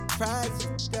Pride is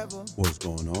the devil. What's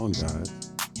going on, guys?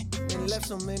 And left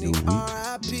so many New week,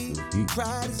 R.I.P. new heat.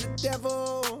 Pride is the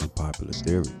devil. Unpopular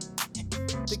theory.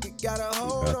 Think it got a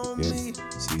hold back on again. me.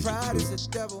 Season Pride 2. is the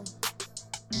devil.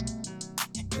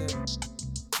 Yeah.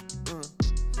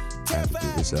 I had to do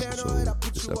this episode.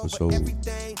 This episode is going to be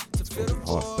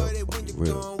heartfelt, going to be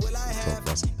real. We'll talk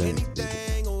about some things.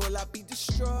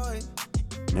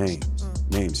 Names,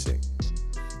 namesake.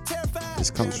 This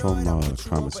comes from a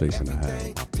conversation I had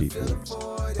with my people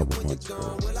a couple months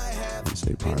ago. I would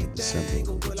say probably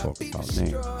December, we were talking about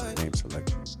names, name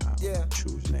selection, how to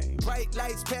choose names. All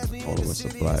of us are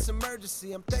black. I'm having this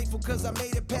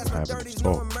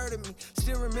talk. And,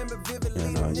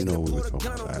 we were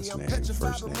talking about last name,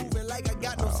 first name,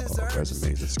 how our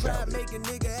resumes are scouted, my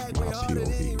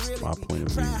POVs, my point of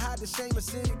view.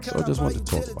 So I just wanted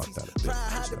to talk about that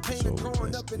a bit in this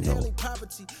episode, and,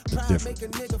 the difference.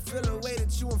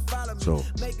 So,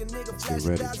 let's get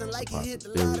ready.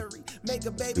 Make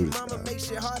a baby mama, make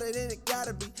shit harder than it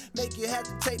gotta be. Make you have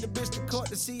to take the bitch to court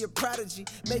to see a prodigy.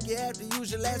 Make you have to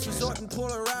use your last resort and pull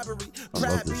a robbery.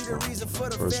 Pride be the reason for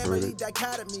the family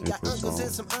dichotomy. Got uncles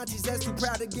and some aunties that's too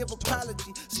proud to give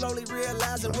apology. Slowly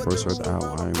realizing what the rule of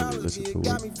mama apology. It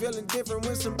got me feeling different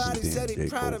when somebody said he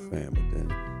proud of me.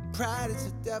 Pride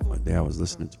is the devil. One day I was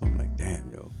listening to him like, damn,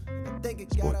 yo. I think it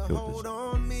got a hold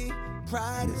on me.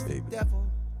 Pride is the devil.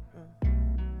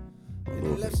 And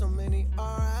it left so many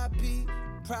R.I.P.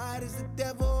 Pride is the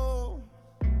devil.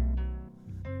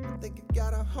 I think it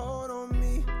got a hold on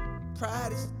me.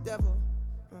 Pride is the devil.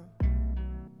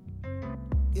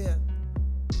 Yeah.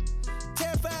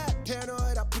 Terrified,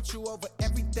 paranoid, I put you over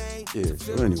everything. Yeah,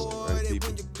 so anyway, right, people.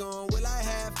 When you're gone, will I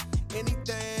have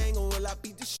anything or will I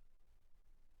be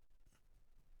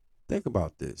Think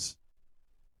about this.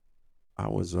 I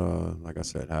was, like I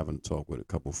said, having a talk with a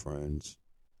couple friends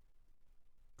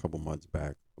a couple months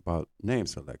back about name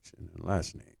selection and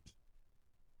last names.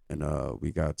 And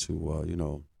we got to,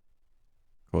 of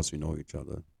course we know each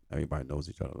other. Everybody knows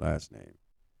each other's last name.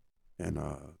 And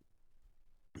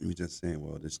we were just saying,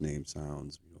 well, this name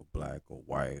sounds, black or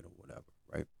white or whatever,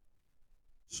 right?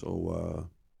 So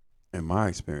in my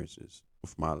experiences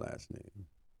with my last name,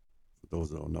 for those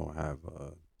that don't know, I have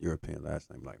a European last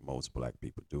name like most black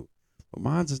people do. But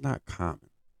mine's is not common.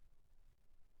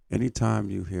 Anytime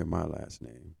you hear my last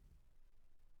name,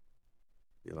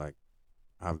 you're like,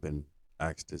 I've been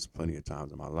asked this plenty of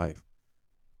times in my life.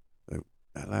 Like,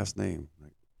 that last name,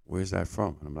 like, where's that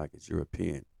from? And I'm like, it's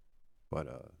European, but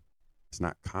it's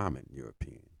not common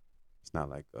European. It's not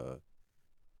like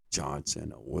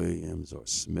Johnson or Williams or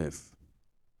Smith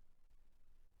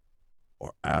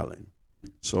or Allen.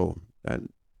 So that,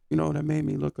 that made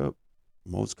me look up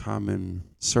most common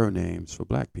surnames for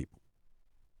black people.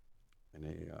 And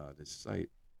this site,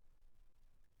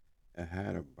 it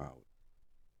had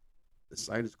the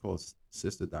site is called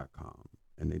sister.com,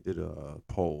 and they did a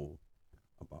poll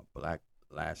about black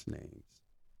last names.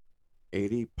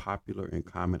 80 popular and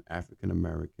common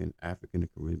African-American, African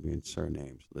and Caribbean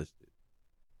surnames listed.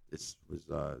 This was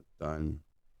done,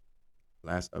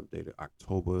 last updated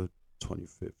October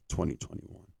 25th,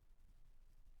 2021.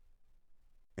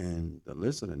 And the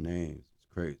list of the names is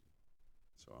crazy.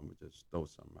 So I'm going to just throw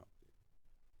something out there.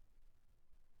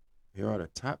 Here are the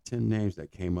top 10 names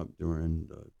that came up during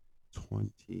the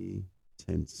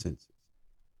 2010 census.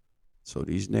 So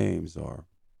these names are: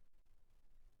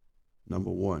 number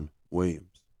 1,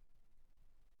 Williams.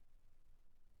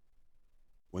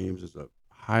 Williams is a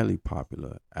highly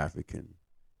popular African,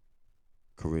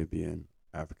 Caribbean,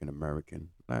 African American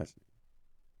last name.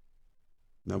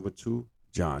 Number 2,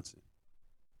 Johnson.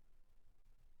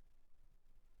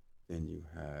 Then you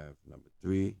have number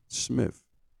 3, Smith.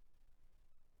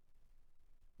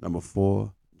 Number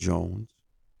 4, Jones.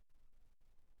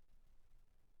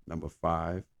 Number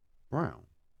 5, Brown.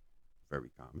 Very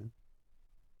common.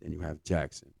 Then you have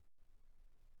Jackson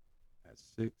at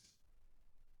 6.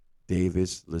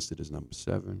 Davis listed as number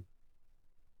 7.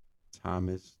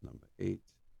 Thomas, number 8.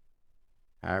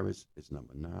 Harris is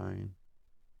number 9.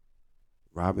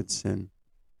 Robinson,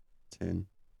 10.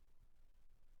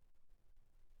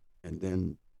 And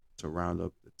then to round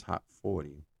up the top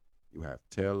 40, you have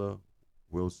Taylor,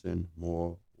 Wilson,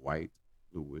 Moore, White,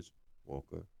 Lewis,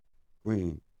 Walker,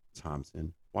 Green,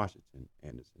 Thompson, Washington,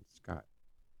 Anderson, Scott,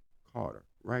 Carter,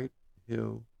 Wright,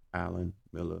 Hill, Allen,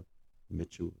 Miller,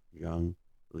 Mitchell, Young,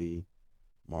 Lee,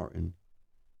 Martin,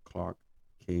 Clark,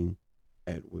 King,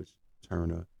 Edwards,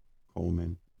 Turner,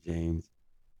 Coleman, James,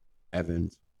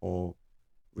 Evans, Hall,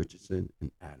 Richardson,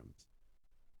 and Adams.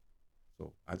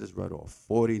 So I just read off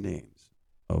 40 names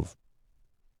of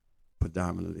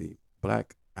predominantly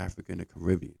black, African, and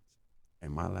Caribbeans.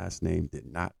 and my last name did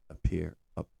not appear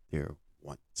up there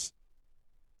once.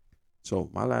 So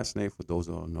my last name, for those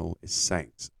who don't know, is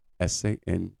Saints.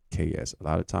 Sanks. A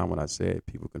lot of time when I say it,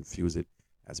 people confuse it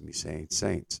as me saying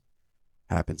Saints.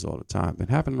 Happens all the time. Been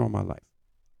happening all my life.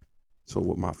 So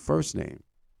with my first name,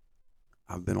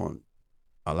 I've been on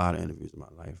a lot of interviews in my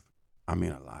life. I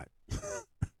mean a lot.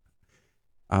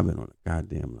 I've been on a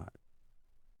goddamn lot.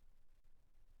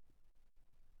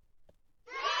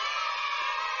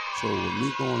 So with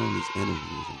me going on these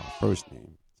interviews, and my first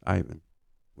name is Ivan,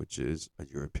 which is a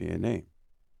European name.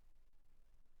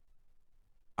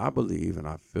 I believe and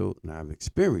I felt and I've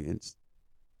experienced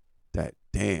that,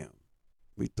 damn,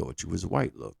 we thought you was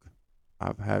white look.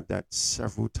 I've had that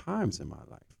several times in my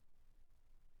life.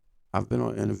 I've been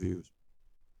on interviews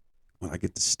when I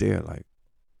get to stare like,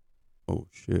 oh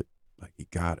shit, like he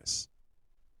got us.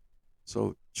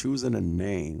 So choosing a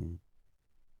name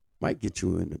might get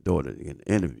you in the door to get an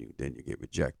interview, then you get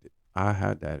rejected. I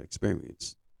had that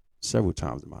experience several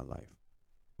times in my life.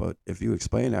 But if you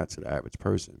explain that to the average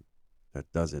person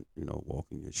that doesn't, walk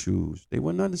in your shoes, they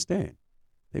wouldn't understand.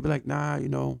 They'd be like, nah,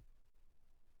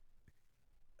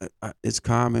 it's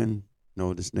common,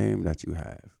 this name that you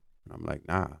have. And I'm like,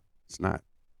 nah, it's not.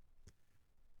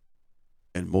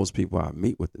 And most people I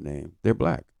meet with the name, they're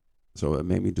black. So it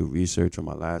made me do research on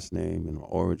my last name and the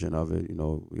origin of it.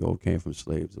 We all came from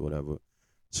slaves or whatever.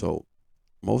 So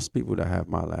most people that have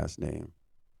my last name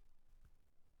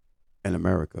in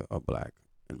America are black.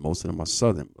 And most of them are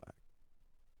Southern black.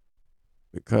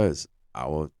 Because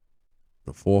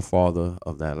the forefather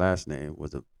of that last name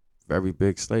was a very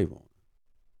big slave owner.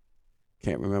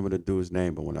 Can't remember the dude's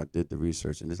name, but when I did the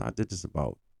research, and I did this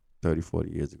about 30,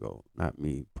 40 years ago, not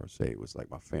me per se, it was like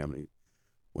my family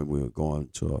when we were going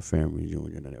to a family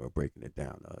reunion and they were breaking it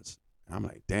down to us. And I'm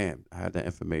like, damn, I had that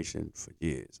information for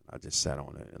years. I just sat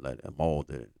on it and let it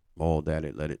mold at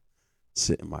it, let it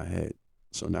sit in my head.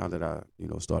 So now that I,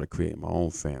 started creating my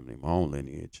own family, my own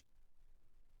lineage,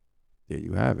 there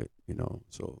you have it,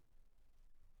 So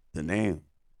the name,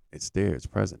 it's there, it's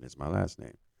present, it's my last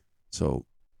name. So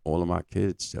all of my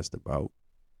kids just about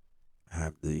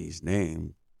have these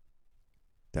names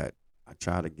that I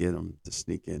try to get them to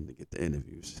sneak in to get the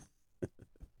interviews.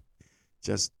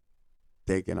 Just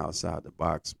thinking outside the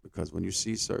box, because when you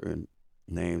see certain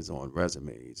names on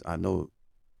resumes, I know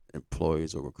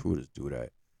employees or recruiters do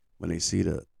that. When they see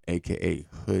the AKA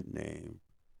hood name,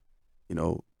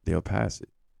 they'll pass it.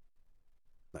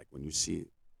 Like when you see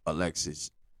Alexis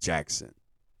Jackson,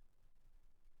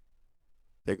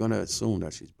 they're going to assume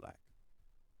that she's black.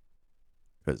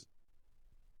 Because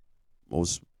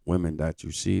most women that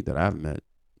you see that I've met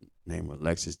named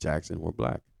Alexis Jackson were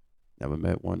black. Never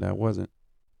met one that wasn't.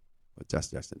 But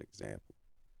that's just an example.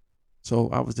 So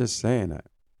I was just saying that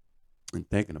and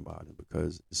thinking about it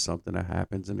because it's something that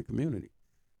happens in the community.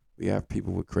 We have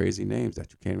people with crazy names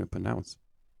that you can't even pronounce.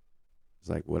 It's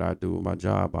like what I do with my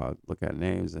job. I look at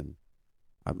names and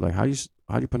I'm like, how do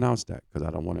you pronounce that? Because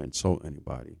I don't want to insult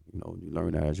anybody. You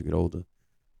learn that as you get older.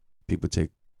 People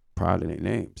take pride in their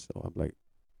names. So I'm like,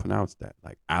 pronounce that.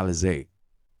 Like Alizé.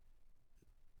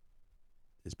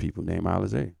 There's people named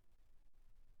Alizé.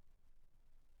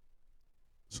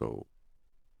 So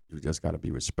you just got to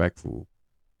be respectful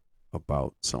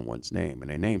about someone's name and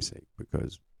their namesake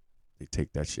because they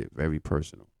take that shit very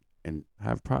personal and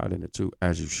have pride in it too,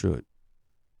 as you should.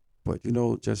 But,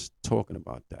 just talking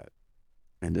about that.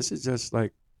 And this is just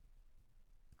like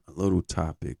a little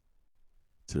topic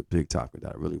to the big topic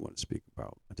that I really want to speak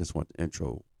about. I just want the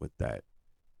intro with that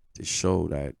to show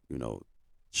that,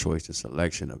 choice and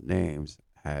selection of names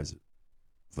has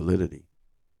validity,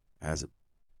 has a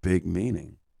big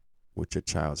meaning with your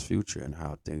child's future and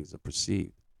how things are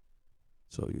perceived.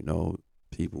 So,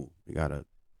 people, we got to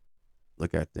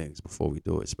look at things before we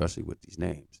do it, especially with these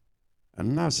names.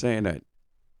 I'm not saying that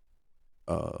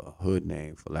a hood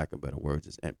name, for lack of better words,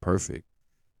 is imperfect.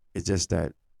 It's just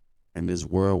that in this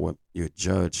world where you're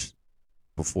judged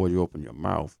before you open your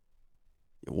mouth,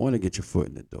 you want to get your foot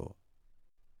in the door,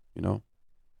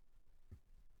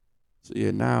 So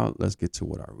yeah, now let's get to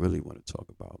what I really want to talk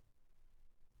about.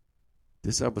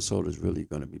 This episode is really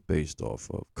going to be based off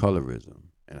of colorism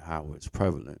and how it's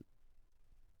prevalent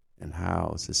and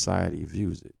how society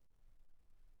views it.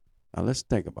 Now let's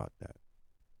think about that.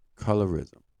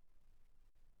 Colorism.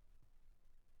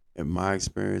 In my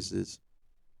experiences,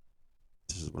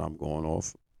 this is what I'm going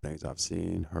off, things I've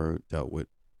seen, heard, dealt with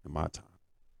in my time.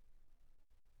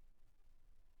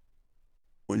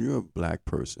 When you're a black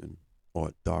person or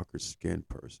a darker skinned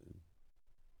person,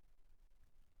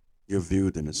 you're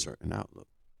viewed in a certain outlook.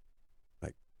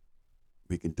 Like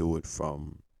we can do it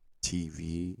from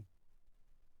TV,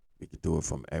 We could do it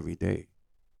from every day.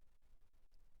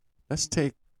 Let's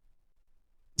take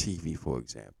TV, for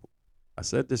example. I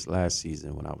said this last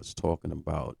season when I was talking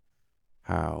about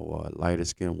how lighter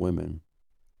skinned women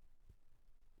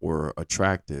were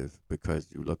attractive because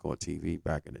you look on TV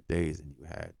back in the days and you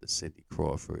had the Cindy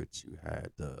Crawfords, you had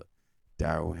the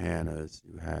Daryl Hannahs,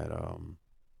 you had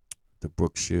the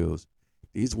Brooke Shields.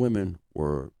 These women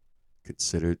were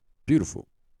considered beautiful.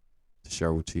 The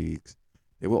Cheryl Teagues,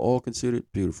 they were all considered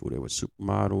beautiful. They were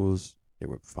supermodels. They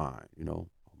were fine. Oh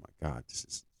my God, this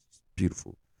is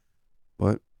beautiful.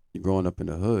 But you're growing up in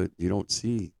the hood, you don't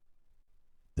see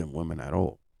them women at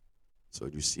all. So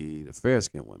you see the fair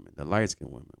skinned women, the light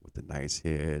skinned women with the nice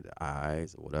hair, the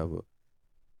eyes, or whatever.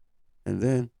 And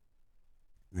then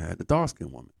you had the dark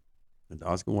skinned woman. The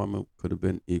dark skinned woman could have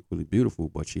been equally beautiful,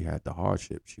 but she had the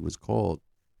hardship. She was called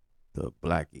the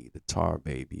blackie, the tar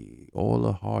baby, all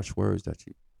the harsh words that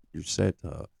you said to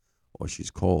her, or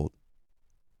she's called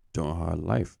during her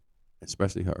life,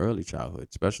 especially her early childhood,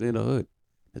 especially in the hood.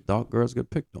 The dark girls get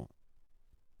picked on.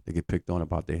 They get picked on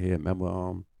about their hair.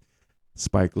 Remember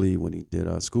Spike Lee when he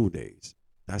did School Days?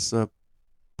 That's a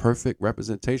perfect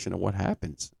representation of what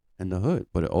happens in the hood,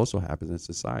 but it also happens in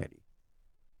society.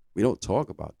 We don't talk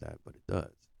about that, but it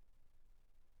does.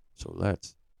 So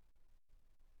let's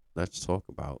talk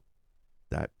about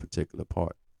that particular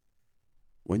part.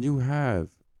 When you have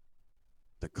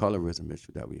the colorism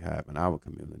issue that we have in our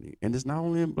community, and it's not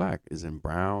only in black, it's in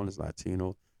brown, it's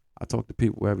Latino. I talk to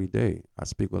people every day. I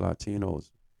speak with Latinos.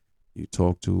 You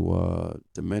talk to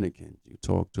Dominicans, you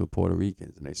talk to Puerto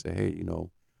Ricans, and they say, hey,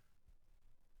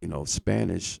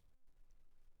 Spanish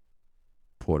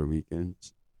Puerto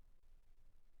Ricans,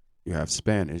 you have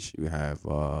Spanish, you have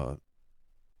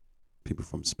people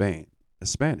from Spain,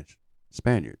 that's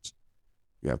Spaniards.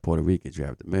 You have Puerto Ricans, you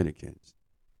have Dominicans,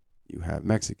 you have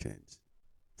Mexicans,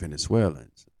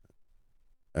 Venezuelans,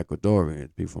 Ecuadorians,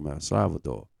 people from El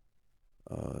Salvador.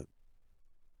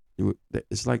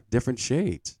 It's like different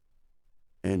shades.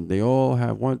 And they all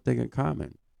have one thing in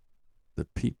common. The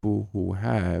people who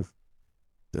have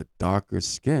the darker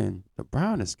skin, the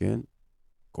browner skin,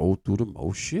 go through the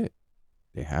most shit.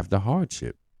 They have the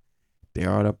hardship. They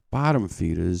are the bottom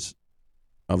feeders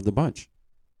of the bunch.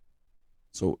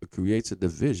 So it creates a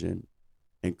division,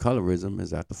 and colorism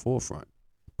is at the forefront.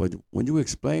 But when you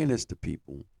explain this to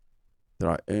people that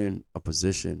are in a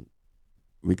position,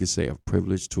 we could say of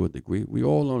privilege to a degree, we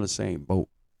all on the same boat.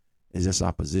 It's just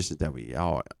our position that we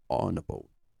are on the boat.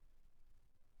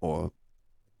 Or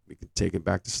we could take it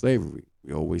back to slavery.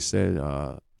 We always said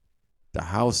the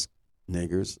house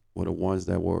niggers were the ones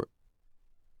that were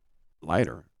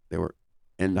lighter. They were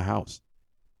in the house.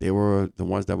 They were the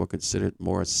ones that were considered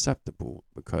more acceptable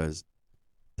because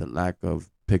the lack of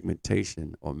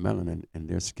pigmentation or melanin in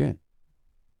their skin.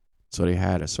 So they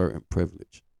had a certain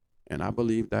privilege. And I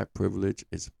believe that privilege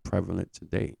is prevalent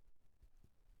today.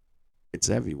 It's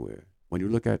everywhere. When you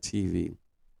look at TV,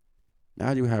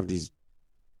 now you have these,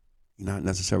 you not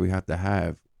necessarily have to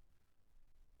have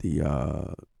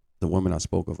the women I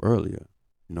spoke of earlier,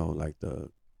 like the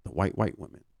white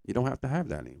women. You don't have to have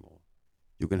that anymore.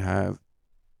 You can have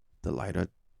the lighter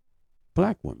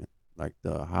black women, like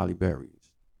the Holly Berrys,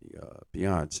 the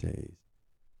Beyonces,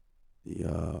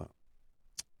 the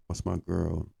what's my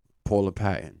girl, Paula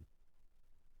Patton.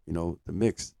 The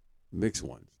mixed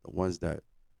ones, the ones that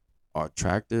are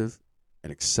attractive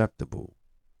and acceptable.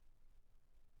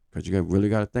 Because you really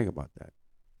got to think about that.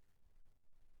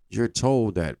 You're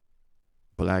told that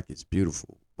black is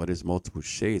beautiful, but there's multiple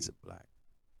shades of black.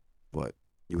 But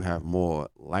you have more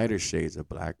lighter shades of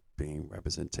black being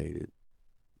represented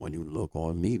when you look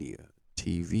on media,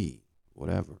 TV,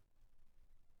 whatever.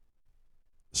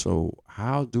 So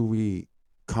how do we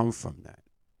come from that?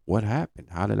 What happened?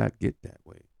 How did that get that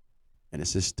way? And it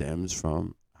just stems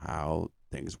from how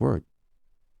things work.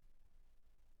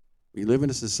 We live in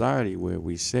a society where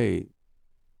we say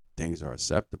things are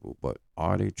acceptable, but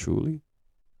are they truly?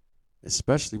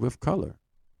 Especially with color.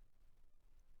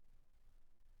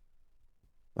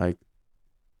 Like,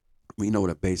 we know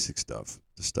the basic stuff,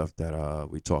 the stuff that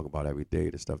we talk about every day,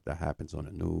 the stuff that happens on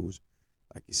the news.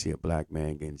 Like you see a black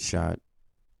man getting shot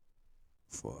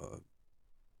for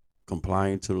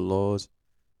complying to the laws,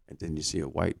 and then you see a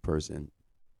white person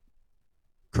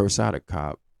curse out a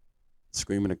cop,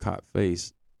 screaming a cop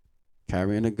face,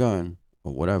 carrying a gun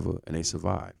or whatever, and they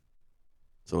survive.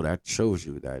 So that shows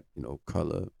you that,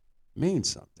 color means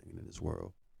something in this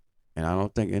world. And I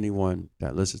don't think anyone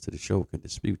that listens to the show can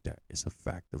dispute that. It's a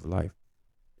fact of life.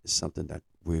 It's something that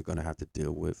we're going to have to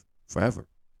deal with forever.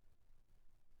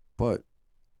 But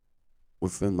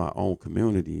within my own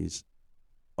communities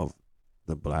of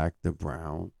the black, the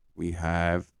brown, we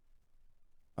have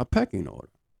a pecking order.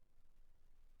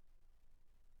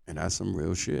 And that's some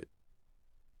real shit.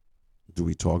 Do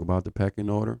we talk about the pecking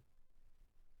order?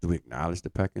 Do we acknowledge the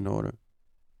pecking order?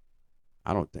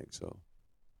 I don't think so.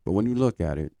 But when you look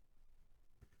at it,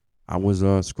 I was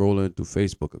scrolling through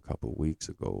Facebook a couple of weeks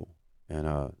ago,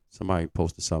 and somebody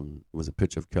posted something. It was a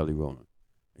picture of Kelly Rowland.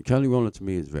 And Kelly Rowland, to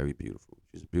me, is very beautiful.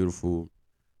 She's a beautiful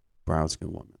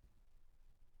brown-skinned woman.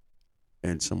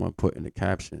 And someone put in the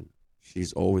caption,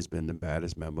 she's always been the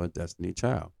baddest member of Destiny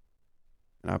Child.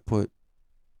 And I put,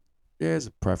 yeah, it's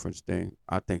a preference thing.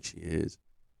 I think she is.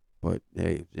 But,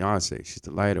 hey, Beyonce, she's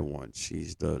the lighter one.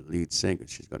 She's the lead singer.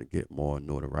 She's going to get more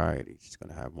notoriety. She's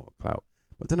going to have more clout.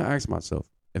 But then I asked myself,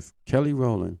 if Kelly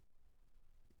Rowland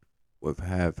would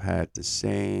have had the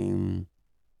same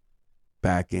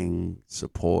backing,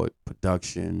 support,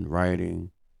 production, writing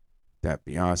that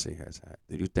Beyonce has had,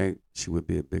 do you think she would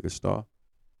be a bigger star?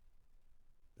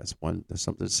 That's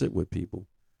something to sit with people.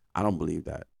 I don't believe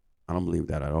that. I don't believe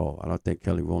that at all. I don't think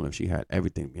Kelly Rowland, if she had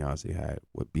everything Beyonce had,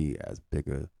 would be as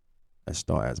bigger a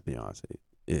star as Beyonce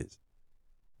is.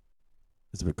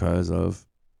 It's because of,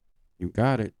 you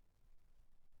got it,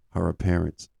 her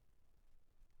appearance.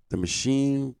 The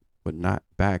machine would not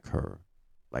back her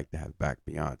like they have backed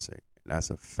Beyonce. And that's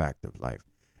a fact of life.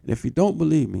 And if you don't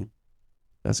believe me,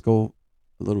 let's go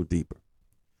a little deeper.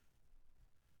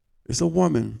 It's a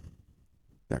woman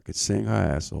that could sing her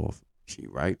ass off. She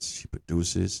writes, she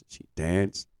produces, she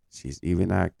dances, she's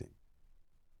even acting.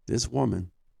 This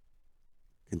woman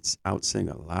can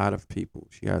outsing a lot of people.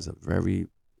 She has a very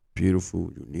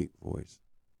beautiful, unique voice.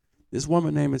 This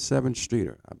woman name is Seven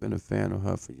Streeter. I've been a fan of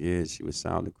her for years. She was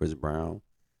sounding Chris Brown.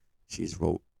 She's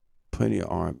wrote plenty of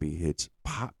R&B hits,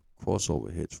 pop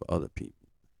crossover hits for other people.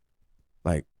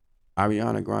 Like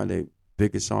Ariana Grande,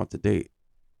 biggest song to date,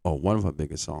 or one of her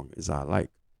biggest songs is I Like.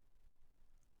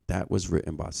 That was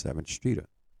written by Seven Streeter.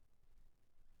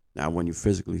 Now, when you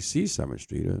physically see Seven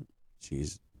Streeter,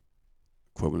 she's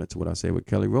equivalent to what I say what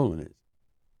Kelly Rowland is.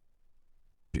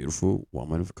 Beautiful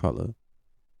woman of color,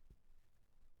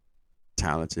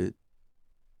 talented,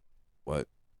 but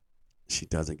she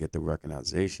doesn't get the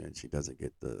recognition. She doesn't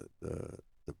get the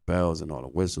bells and all the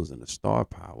whistles and the star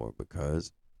power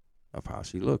because of how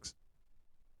she looks.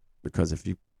 Because if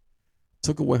you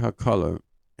took away her color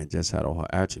and just had all her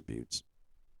attributes,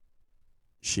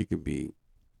 she could be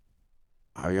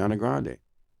Ariana Grande.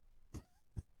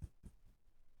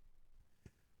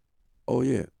 Oh,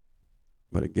 yeah.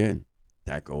 But again,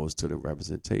 that goes to the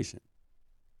representation.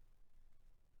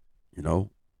 You know,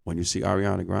 when you see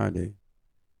Ariana Grande,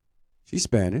 she's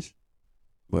Spanish,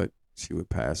 but she would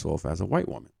pass off as a white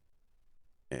woman.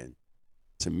 And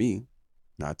to me,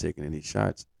 not taking any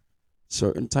shots,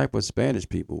 certain type of Spanish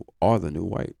people are the new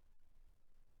white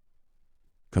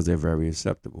because they're very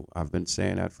acceptable. I've been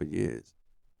saying that for years.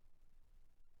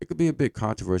 It could be a bit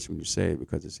controversial when you say it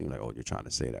because it seems like, oh, you're trying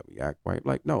to say that we act white.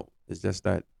 Like, no, it's just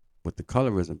that with the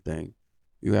colorism thing,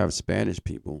 you have Spanish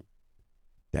people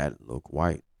that look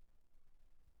white.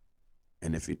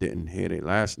 And if you didn't hear their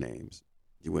last names,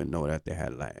 you wouldn't know that they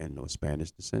had Latin or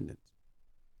Spanish descendants.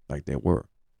 Like they were.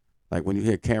 Like when you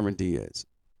hear Cameron Diaz,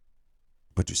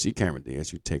 but you see Cameron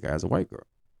Diaz, you take her as a white girl.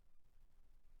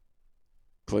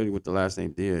 Clearly with the last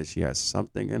name Diaz, she has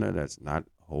something in her that's not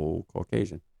whole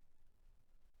Caucasian.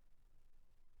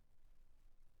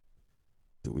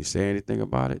 Do we say anything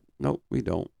about it? Nope, we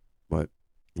don't. But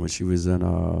when she was in,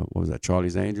 what was that,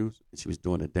 Charlie's Angels, and she was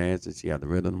doing the dance and she had the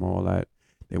rhythm and all that,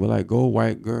 they were like, go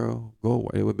white girl, go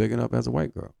white. They were bigging up as a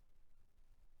white girl.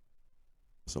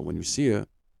 So when you see her,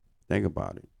 think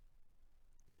about it.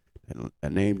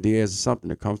 That name Diaz is something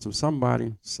that comes from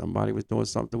somebody. Somebody was doing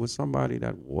something with somebody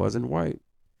that wasn't white.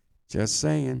 Just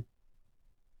saying.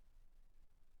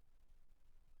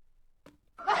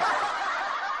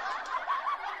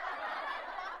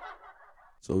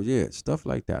 So yeah, stuff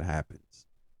like that happens.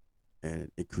 And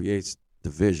it creates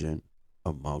division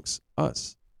amongst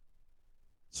us.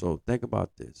 So think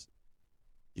about this.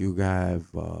 You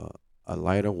have a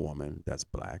lighter woman that's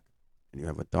black, and you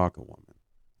have a darker woman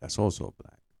that's also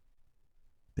black.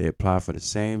 They apply for the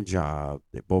same job.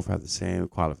 They both have the same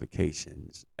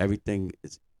qualifications. Everything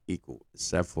is equal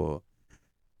except for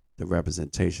the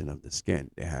representation of the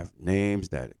skin. They have names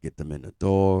that get them in the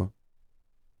door.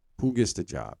 Who gets the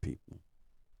job, people?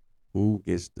 Who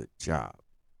gets the job?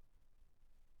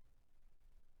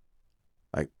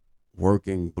 Like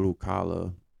working blue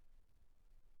collar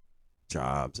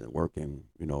jobs and working,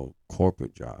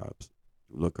 corporate jobs.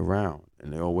 You look around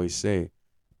and they always say,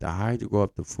 the higher you go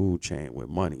up the food chain with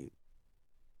money,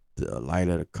 the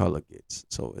lighter the color gets.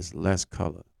 So it's less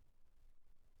color.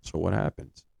 So what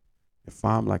happens? If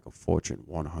I'm like a Fortune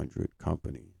 100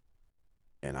 company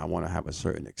and I want to have a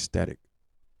certain aesthetic,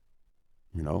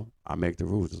 I make the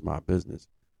rules. It's my business.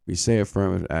 We say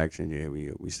affirmative action. Yeah,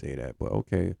 we say that. But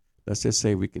okay, let's just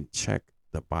say we can check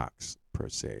the box per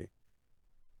se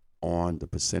on the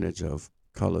percentage of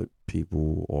colored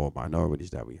people or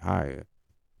minorities that we hire.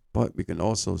 But we can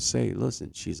also say,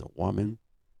 listen, she's a woman.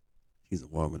 He's a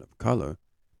woman of color.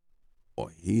 Or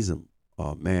he's a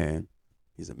man.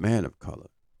 He's a man of color.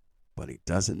 But he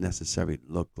doesn't necessarily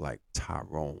look like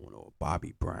Tyrone or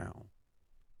Bobby Brown.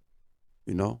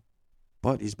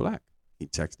 But he's black. He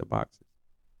checks the boxes.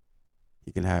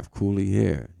 He can have coolie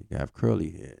hair. He can have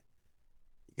curly hair.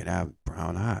 He can have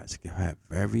brown eyes. He can have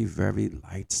very, very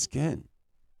light skin.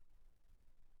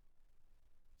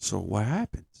 So what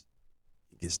happens?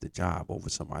 He gets the job over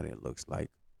somebody that looks like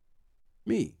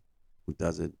me, who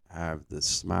doesn't have the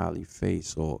smiley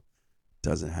face or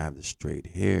doesn't have the straight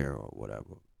hair or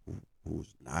whatever,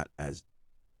 who's not as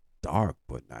dark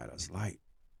but not as light.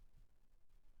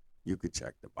 You could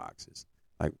check the boxes.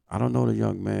 Like, I don't know the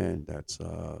young man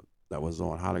that was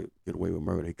on How to Get Away with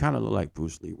Murder. He kind of looked like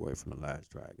Bruce Leroy from The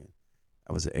Last Dragon.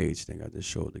 That was an age thing. I just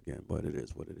showed again, but it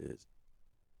is what it is.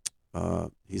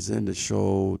 He's in the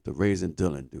show, the Raising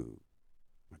Dylan dude.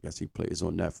 I guess he plays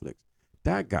on Netflix.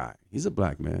 That guy, he's a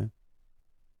black man.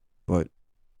 But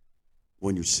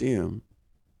when you see him,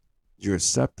 you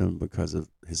accept him because of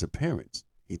his appearance.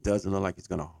 He doesn't look like he's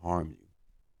going to harm you.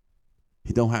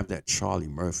 He don't have that Charlie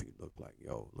Murphy look like,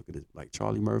 look at this. Like,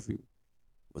 Charlie Murphy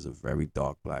was a very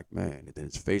dark black man. And then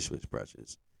his facial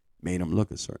expressions made him look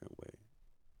a certain way.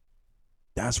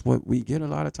 That's what we get a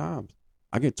lot of times.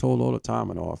 I get told all the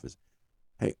time in the office,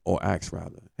 hey, or asked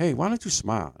rather, hey, why don't you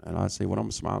smile? And I say, what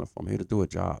I'm smiling for? I'm here to do a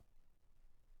job.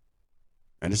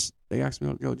 And they ask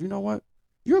me, yo, you know what?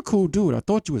 You're a cool dude. I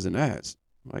thought you was an ass.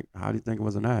 I'm like, how do you think it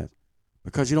was an ass?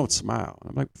 Because you don't smile.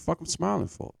 I'm like, fuck I'm smiling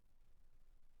for?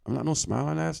 I'm not no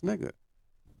smiling ass nigga.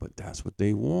 But that's what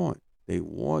they want. They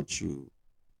want you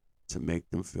to make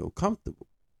them feel comfortable.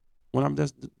 When I'm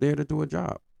just there to do a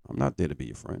job. I'm not there to be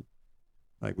your friend.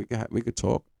 Like, we could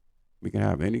talk. We can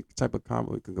have any type of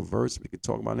convo. We can converse. We can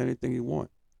talk about anything you want.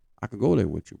 I could go there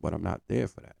with you, but I'm not there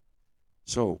for that.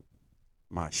 So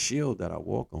my shield that I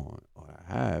walk on or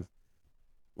I have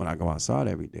when I go outside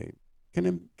every day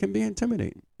can be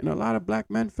intimidating. And a lot of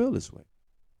black men feel this way.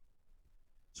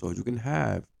 So you can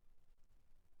have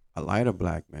a lighter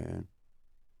black man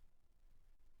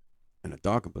and a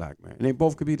darker black man. And they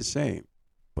both could be the same.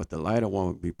 But the lighter one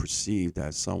would be perceived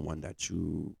as someone that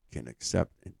you can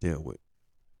accept and deal with.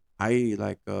 I.e.,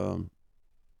 like,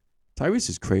 Tyrese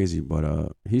is crazy,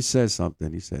 but he said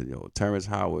something. He said, Terrence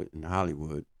Howard in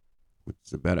Hollywood, which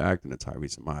is a better actor than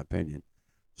Tyrese in my opinion,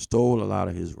 stole a lot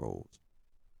of his roles.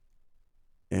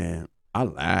 And I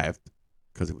laughed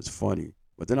because it was funny.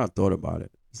 But then I thought about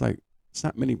it. It's like, it's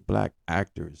not many black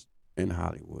actors in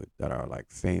Hollywood that are like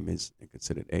famous and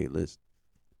considered A-list.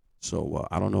 So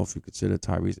I don't know if you consider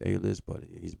Tyrese A-list, but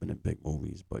he's been in big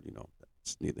movies. But,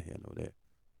 it's neither here nor there.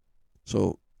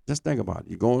 So just think about it.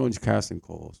 You're going on these casting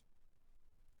calls,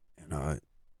 and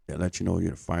they let you know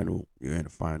you're in the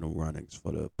final runnings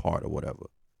for the part or whatever.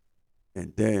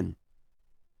 And then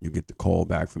you get the call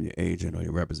back from your agent or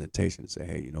your representation and say,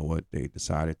 hey, you know what? They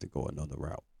decided to go another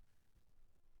route.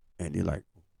 And you're like,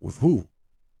 with who?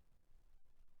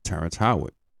 Terrence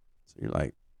Howard. So you're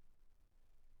like,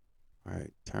 all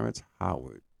right, Terrence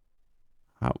Howard.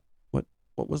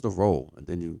 What was the role? And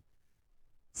then you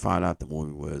find out the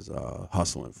movie was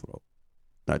Hustle and Flow.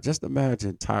 Now just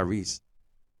imagine Tyrese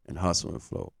in Hustle and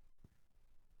Flow.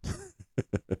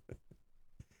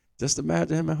 Just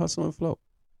imagine him in Hustle and Flow.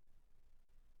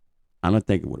 I don't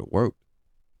think it would have worked,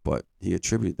 but he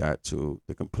attributed that to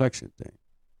the complexion thing,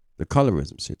 the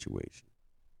colorism situation,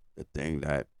 the thing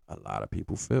that a lot of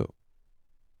people feel.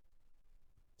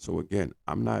 So again,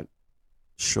 I'm not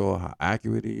sure how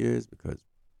accurate he is because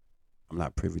I'm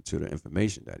not privy to the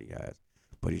information that he has,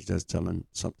 but he's just telling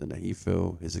something that he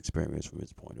feel, his experience from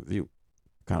his point of view.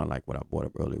 Kind of like what I brought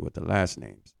up earlier with the last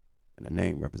names and the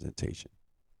name representation.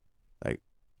 Like,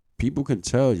 people can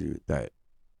tell you that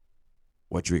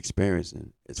what you're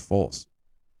experiencing is false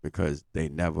because they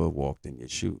never walked in your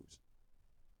shoes.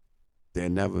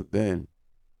 They've never been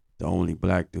the only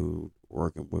black dude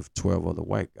working with 12 other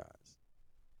white guys.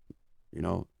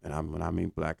 And when I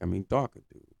mean black, I mean darker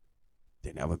dude.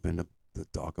 They never been the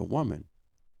darker woman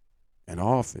in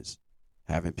office,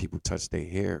 having people touch their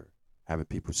hair, having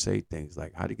people say things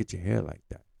like, how do you get your hair like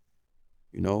that?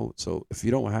 So if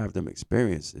you don't have them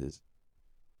experiences,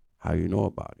 how do you know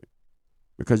about it?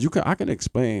 Because I can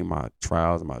explain my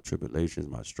trials, my tribulations,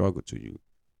 my struggle to you,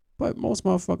 but most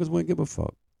motherfuckers wouldn't give a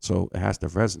fuck. So it has to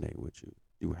resonate with you.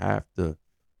 You have to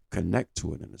connect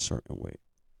to it in a certain way.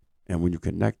 And when you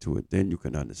connect to it, then you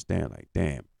can understand, like,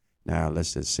 damn, now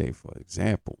let's just say, for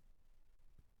example,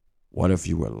 what if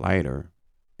you were lighter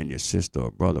and your sister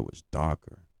or brother was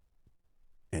darker?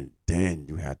 And then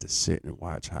you had to sit and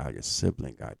watch how your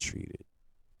sibling got treated.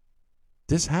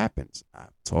 This happens. I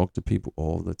talk to people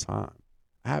all the time.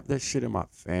 I have that shit in my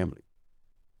family.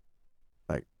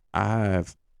 Like, I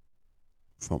have,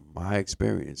 from my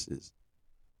experiences,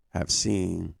 have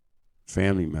seen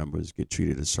family members get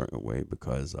treated a certain way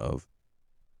because of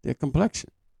their complexion.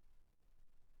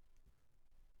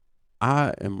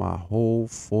 I, in my whole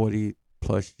 40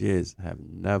 plus years, have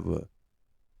never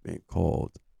been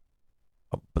called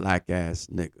a black ass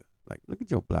nigga. Like, look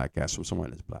at your black ass from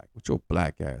someone that's black. With your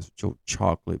black ass, with your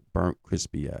chocolate, burnt,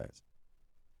 crispy ass.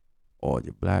 Or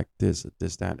your black this or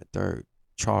this, that, and the third.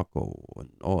 Charcoal and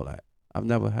all that. I've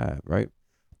never had, right?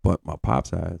 But my pops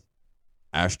has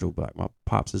astro black. My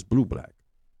pops is blue black.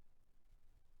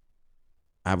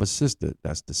 I have a sister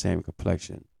that's the same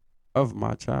complexion of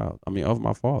my child. I mean, of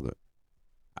my father.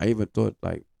 I even thought,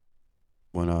 like,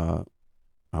 when I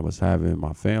was having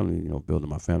my family, building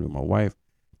my family with my wife,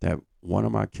 that one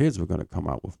of my kids were going to come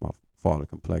out with my father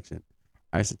complexion.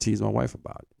 I used to tease my wife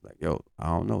about it. Like, yo, I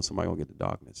don't know. Somebody going to get the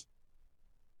darkness.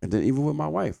 And then even with my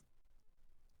wife,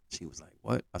 she was like,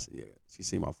 what? I said, yeah. She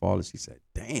seen my father. She said,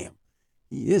 damn,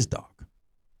 he is dark.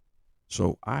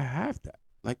 So I have that.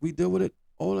 Like, we deal with it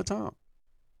all the time.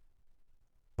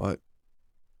 But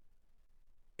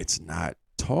it's not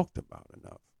talked about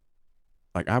enough.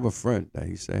 Like, I have a friend that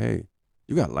he said, hey,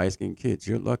 you got light-skinned kids.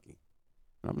 You're lucky.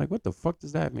 And I'm like, what the fuck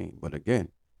does that mean? But again,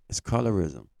 it's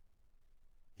colorism.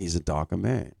 He's a darker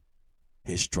man.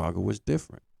 His struggle was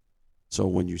different. So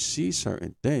when you see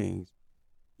certain things,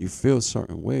 you feel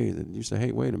certain ways, and you say,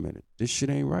 hey, wait a minute. This shit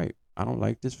ain't right. I don't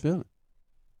like this feeling.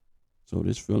 So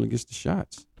this feeling gets the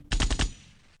shots.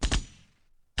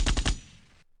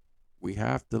 We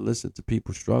have to listen to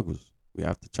people's struggles. We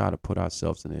have to try to put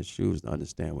ourselves in their shoes to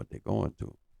understand what they're going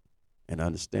through. And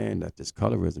understand that this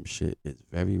colorism shit is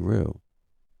very real.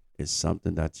 It's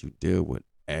something that you deal with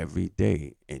every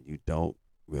day, and you don't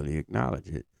really acknowledge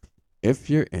it if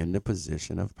you're in the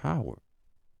position of power.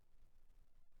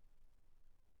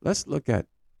 Let's look at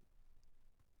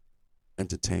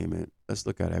entertainment. Let's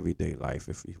look at everyday life,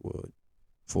 if we would,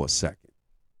 for a second.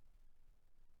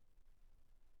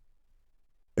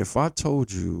 If I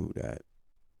told you that,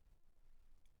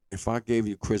 if I gave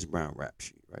you Chris Brown rap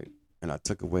sheet, right, and I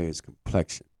took away his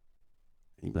complexion,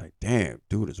 and you'd be like, damn,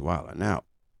 dude is wilding out.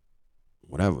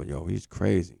 Whatever, yo, he's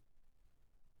crazy.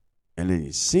 And then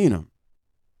you seen him,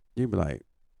 you'd be like,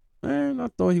 man, I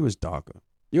thought he was darker.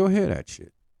 You'll hear that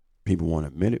shit. People won't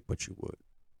admit it, but you would.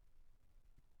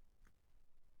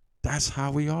 That's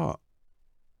how we are.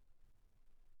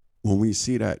 When we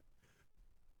see that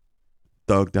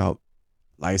thugged out,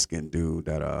 light-skinned dude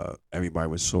that everybody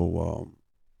was so,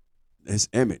 his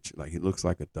image, like, he looks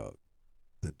like a thug.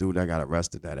 The dude that got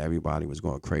arrested, that everybody was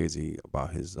going crazy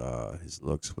about his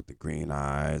looks with the green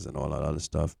eyes and all that other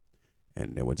stuff.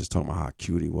 And they were just talking about how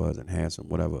cute he was and handsome,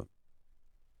 whatever.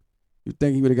 You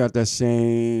think he would have got that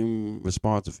same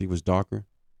response if he was darker?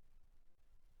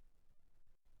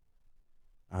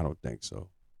 I don't think so.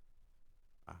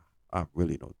 I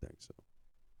really don't think so.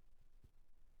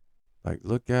 Like,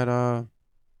 look at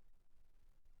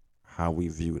how we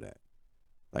view that.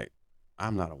 Like,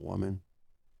 I'm not a woman.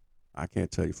 I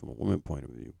can't tell you from a woman point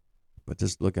of view, but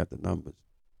just look at the numbers,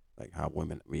 like how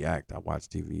women react. I watch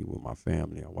TV with my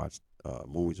family. I watch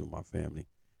movies with my family.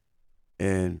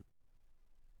 And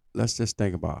let's just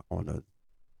think about on the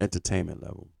entertainment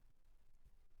level.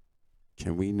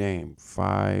 Can we name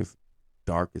 5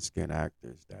 darker skinned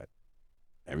actors that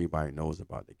everybody knows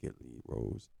about that get lead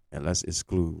roles? And let's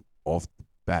exclude off the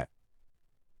bat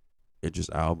Idris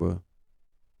Elba.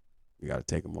 You got to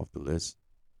take him off the list.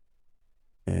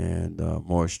 And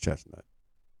Morris Chestnut.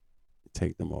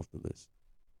 Take them off the list.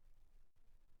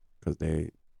 Because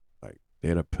they're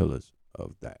the pillars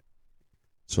of that.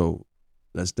 So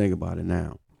let's think about it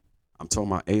now. I'm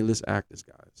talking about A-list actors,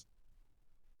 guys.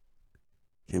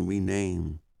 Can we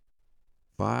name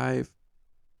 5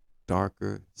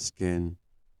 darker skinned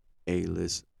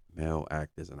A-list male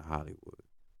actors in Hollywood?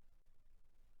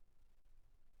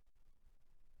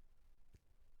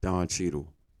 Don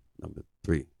Cheadle, number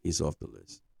 3. He's off the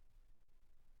list.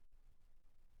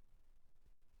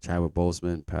 Chadwick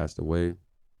Boseman passed away.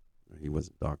 He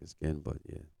wasn't darker skinned, but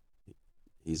yeah,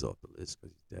 he's off the list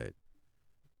because he's dead.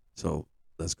 So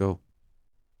let's go.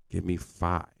 Give me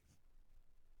 5.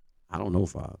 I don't know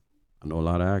 5. I know a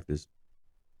lot of actors.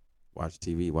 watch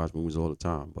TV, watch movies all the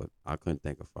time, but I couldn't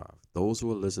think of five. Those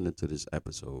who are listening to this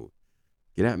episode,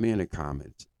 get at me in the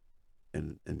comments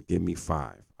and give me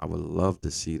five. I would love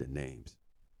to see the names.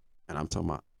 And I'm talking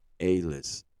about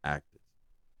A-list actors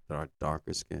that are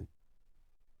darker skin,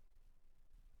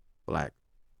 black,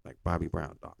 like Bobby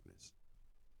Brown darkness.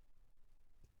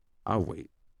 I'll wait.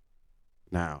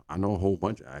 Now, I know a whole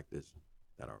bunch of actors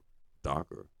that are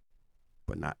darker,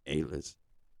 but not A-list.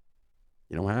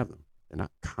 You don't have them. They're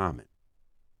not common.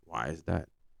 Why is that?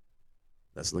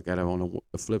 Let's look at it on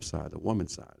the flip side, the woman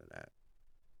side of that.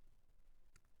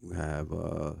 You have,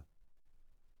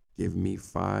 give me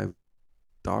five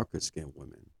darker skinned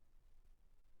women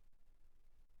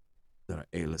that are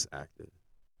A-list actors.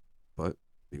 But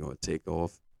we're going to take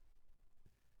off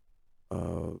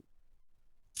my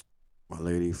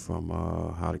lady from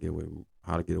How to Get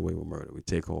Away with Murder. We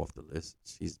take her off the list.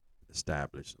 She's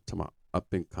established. I'm talking about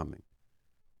up and coming.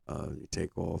 You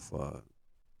take off,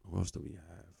 who else do we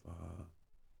have?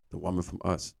 The woman from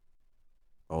Us,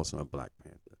 also a Black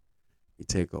Panther. You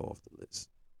take her off the list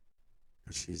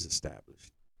because she's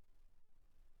established.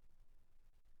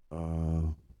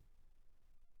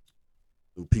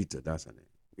 Lupita, that's her name.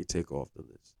 We take her off the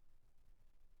list.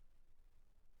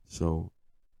 So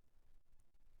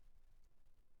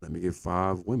let me get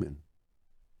five women.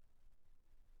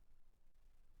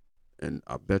 And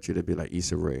I bet you they'd be like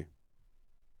Issa Rae.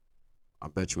 I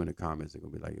bet you in the comments they're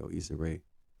gonna be like, yo, Issa Rae.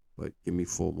 But give me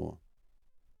four more.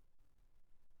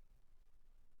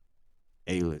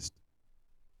 A-list.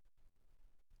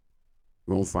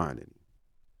 You won't find any.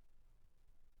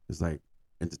 It's like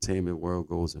entertainment world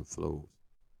goes and flows.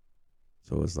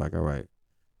 So it's like, all right,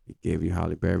 we gave you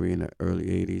Halle Berry in the early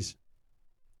 80s.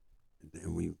 And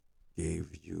then we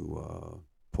gave you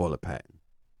Paula Patton.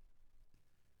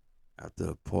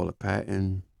 After Paula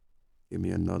Patton, give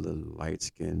me another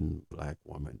light-skinned black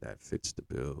woman that fits the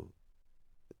bill,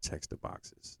 that checks the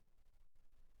boxes.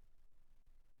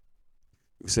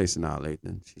 You say Sanaa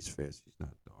Lathan. She's fair. She's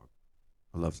not dark.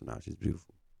 I love Sanaa. She's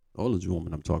beautiful. All these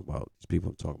women I'm talking about, these people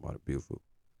I'm talking about are beautiful.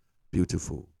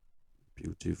 Beautiful.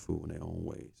 Beautiful in their own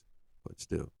ways. But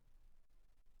still,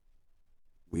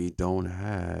 we don't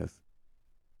have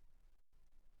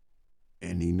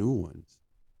any new ones.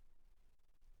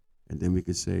 And then we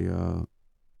could say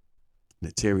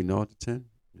Nateri Northerton,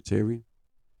 Nateri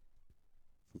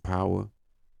from Power.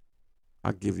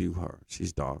 I'll give you her.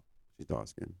 She's dark. She's dark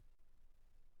skinned.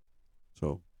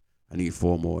 So I need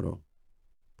four more though.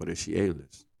 But is she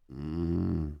A-list?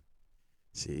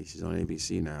 See, she's on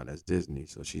ABC now. That's Disney.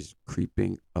 So she's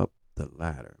creeping up the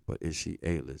ladder. But is she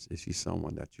A-list? Is she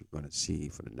someone that you're going to see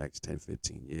for the next 10,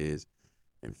 15 years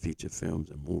in feature films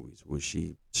and movies? Will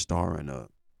she star in a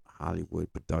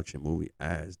Hollywood production movie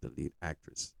as the lead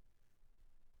actress?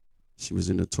 She was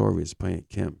in Notorious playing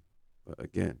Kim. But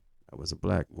again, that was a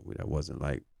black movie. That wasn't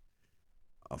like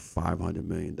a $500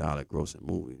 million grossing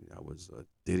movie. That was a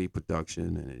Diddy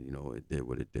production, and you know, it did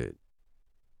what it did.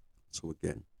 So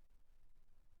again,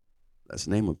 let's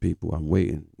name them people. I'm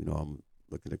waiting. You know, I'm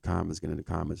looking at the comments, getting in the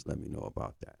comments, let me know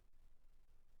about that.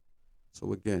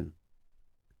 So again,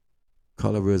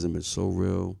 colorism is so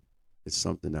real. It's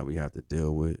something that we have to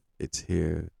deal with. It's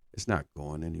here. It's not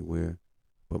going anywhere.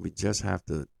 But we just have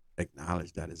to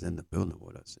acknowledge that it's in the building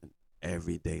with us in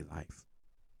everyday life,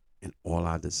 in all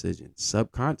our decisions,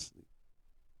 subconsciously.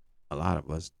 A lot of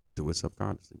us do it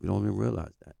subconsciously. We don't even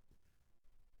realize that.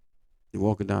 You're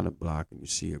walking down the block and you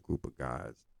see a group of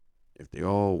guys. If they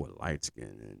all were light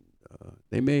skinned, and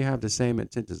they may have the same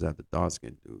intentions that the dark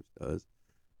skinned dude does,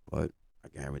 but I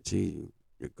guarantee you,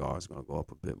 your guard's gonna go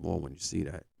up a bit more when you see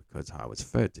that because how it's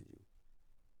fed to you.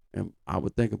 And I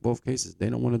would think in both cases, they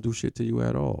don't want to do shit to you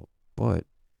at all, but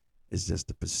it's just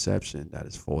the perception that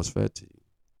is force fed to you.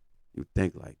 You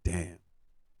think like, damn,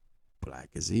 black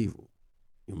is evil.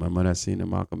 You remember that scene in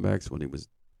Malcolm X when he was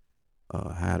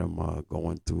had him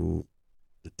going through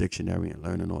the dictionary and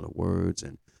learning all the words,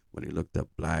 and when he looked up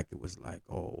black, it was like,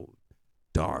 oh,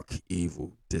 dark,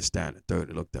 evil, this, that, and the third.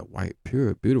 He looked at white,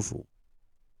 pure, beautiful.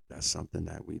 That's something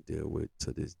that we deal with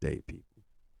to this day, people.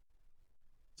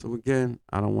 So again,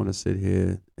 I don't want to sit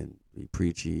here and be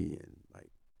preachy and like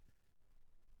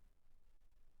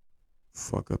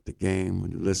fuck up the game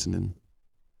when you're listening.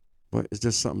 But it's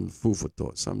just something, food for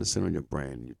thought, something to sit on your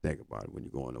brain and you think about it when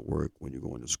you're going to work, when you're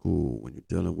going to school, when you're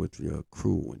dealing with your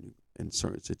crew, when you're in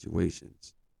certain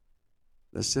situations.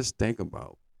 Let's just think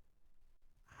about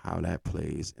how that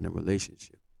plays in a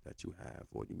relationship that you have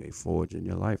or you may forge in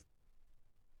your life.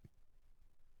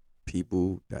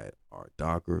 People that are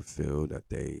darker feel that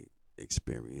they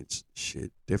experience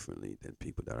shit differently than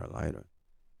people that are lighter.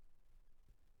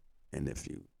 And if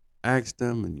you asked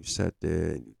them and you sat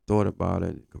there and you thought about it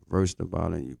and conversed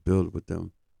about it and you build with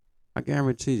them, I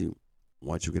guarantee you,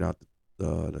 once you get out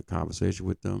the conversation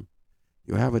with them,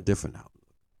 you'll have a different outlook.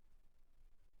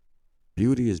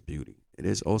 Beauty is beauty. It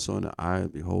is also in the eye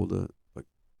of the beholder, but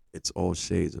it's all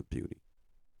shades of beauty.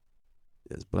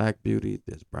 There's black beauty,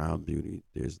 there's brown beauty,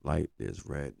 there's light, there's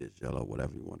red, there's yellow,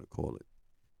 whatever you want to call it.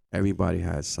 Everybody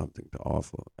has something to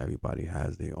offer. Everybody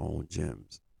has their own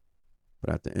gems.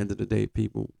 But at the end of the day,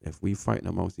 people, if we fighting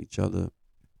amongst each other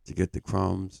to get the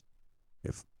crumbs,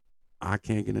 if I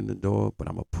can't get in the door, but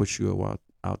I'm going to push you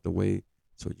out the way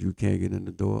so you can't get in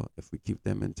the door, if we keep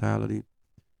that mentality,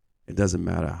 it doesn't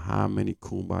matter how many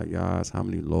kumbayas, how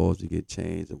many laws we get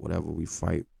changed, or whatever we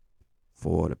fight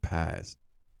for the past.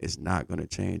 It's not going to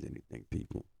change anything,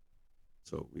 people.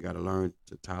 So we got to learn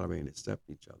to tolerate and accept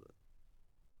each other.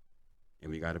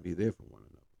 And we got to be there for one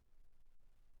another.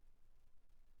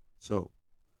 So,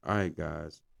 all right,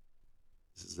 guys.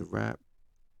 This is a wrap.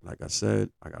 Like I said,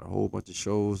 I got a whole bunch of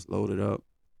shows loaded up.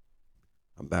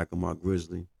 I'm back on my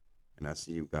Grizzly. And I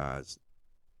see you guys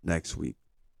next week.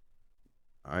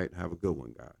 All right, have a good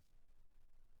one, guys.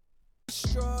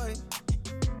 Destroy.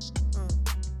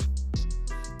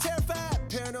 Terrified,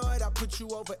 paranoid, I put you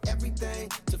over everything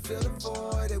to fill the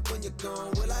void. And when you're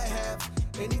gone, will I have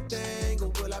anything or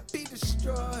will I be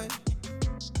destroyed?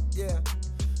 Yeah.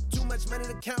 Too much money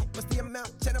to count, what's the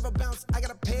amount? 10 of a bounce, I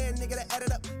gotta pay a nigga to add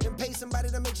it up. Then pay somebody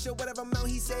to make sure whatever amount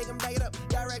he say, can back it up.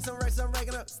 Directs, I'm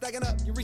racking up, stacking up. You